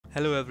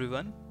Hello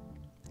everyone.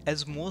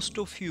 As most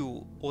of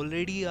you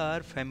already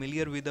are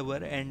familiar with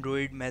our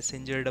Android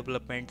Messenger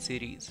development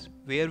series,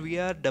 where we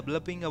are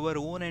developing our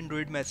own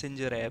Android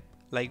Messenger app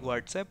like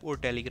WhatsApp or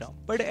Telegram.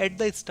 But at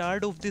the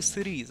start of this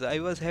series, I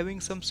was having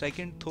some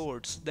second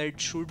thoughts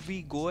that should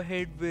we go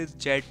ahead with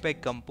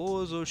Jetpack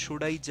Compose or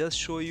should I just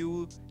show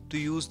you to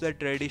use the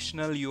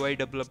traditional UI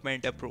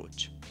development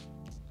approach?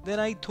 Then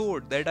I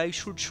thought that I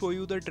should show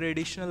you the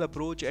traditional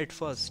approach at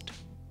first.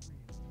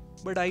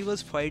 But I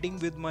was fighting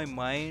with my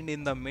mind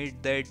in the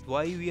mid that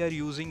why we are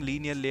using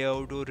linear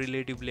layout or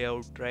relative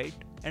layout, right?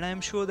 And I am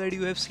sure that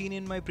you have seen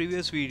in my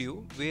previous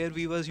video where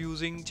we was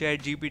using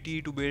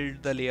ChatGPT to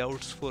build the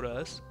layouts for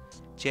us.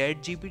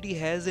 ChatGPT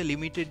has a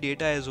limited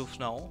data as of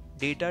now,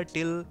 data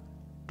till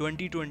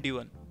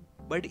 2021.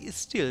 But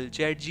still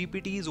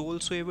ChatGPT is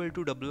also able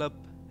to develop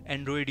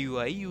Android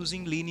UI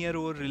using linear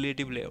or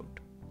relative layout.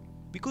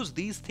 Because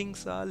these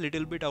things are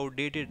little bit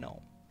outdated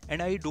now.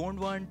 And I don't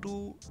want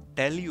to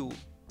tell you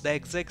the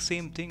exact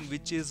same thing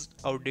which is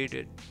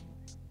outdated.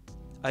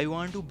 I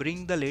want to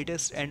bring the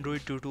latest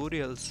Android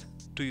tutorials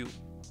to you.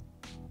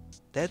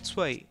 That's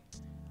why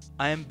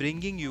I am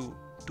bringing you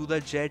to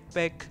the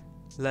Jetpack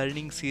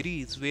learning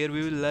series where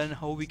we will learn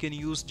how we can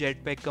use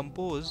Jetpack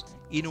Compose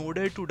in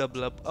order to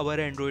develop our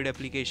Android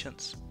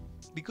applications.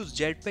 Because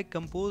Jetpack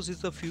Compose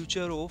is the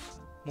future of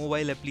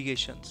mobile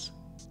applications.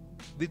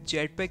 With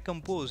Jetpack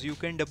Compose you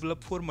can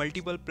develop for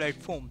multiple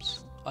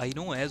platforms. I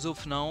know as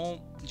of now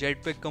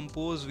Jetpack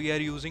Compose we are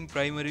using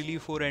primarily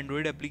for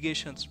Android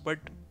applications, but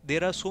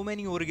there are so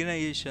many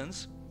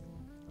organizations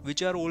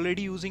which are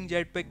already using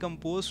Jetpack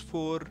Compose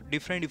for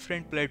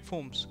different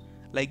platforms,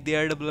 like they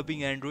are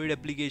developing Android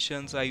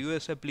applications,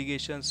 iOS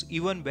applications,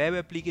 even web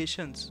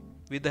applications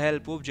with the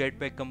help of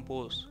Jetpack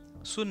Compose.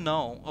 So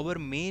now our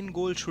main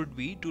goal should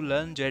be to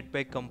learn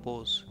Jetpack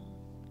Compose.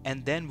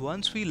 And then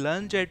once we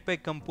learn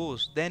Jetpack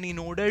Compose, then in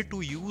order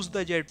to use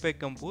the Jetpack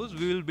Compose,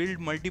 we will build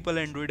multiple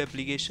Android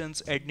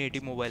applications at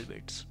native mobile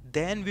bits.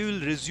 Then we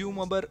will resume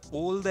our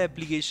all the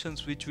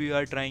applications which we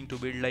are trying to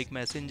build, like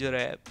Messenger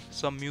app,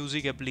 some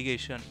music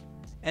application.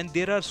 And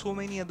there are so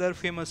many other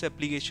famous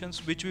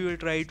applications which we will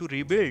try to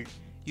rebuild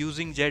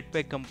using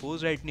Jetpack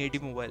Compose at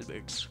native mobile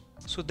bits.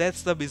 So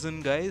that's the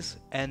vision guys,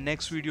 and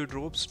next video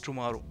drops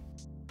tomorrow.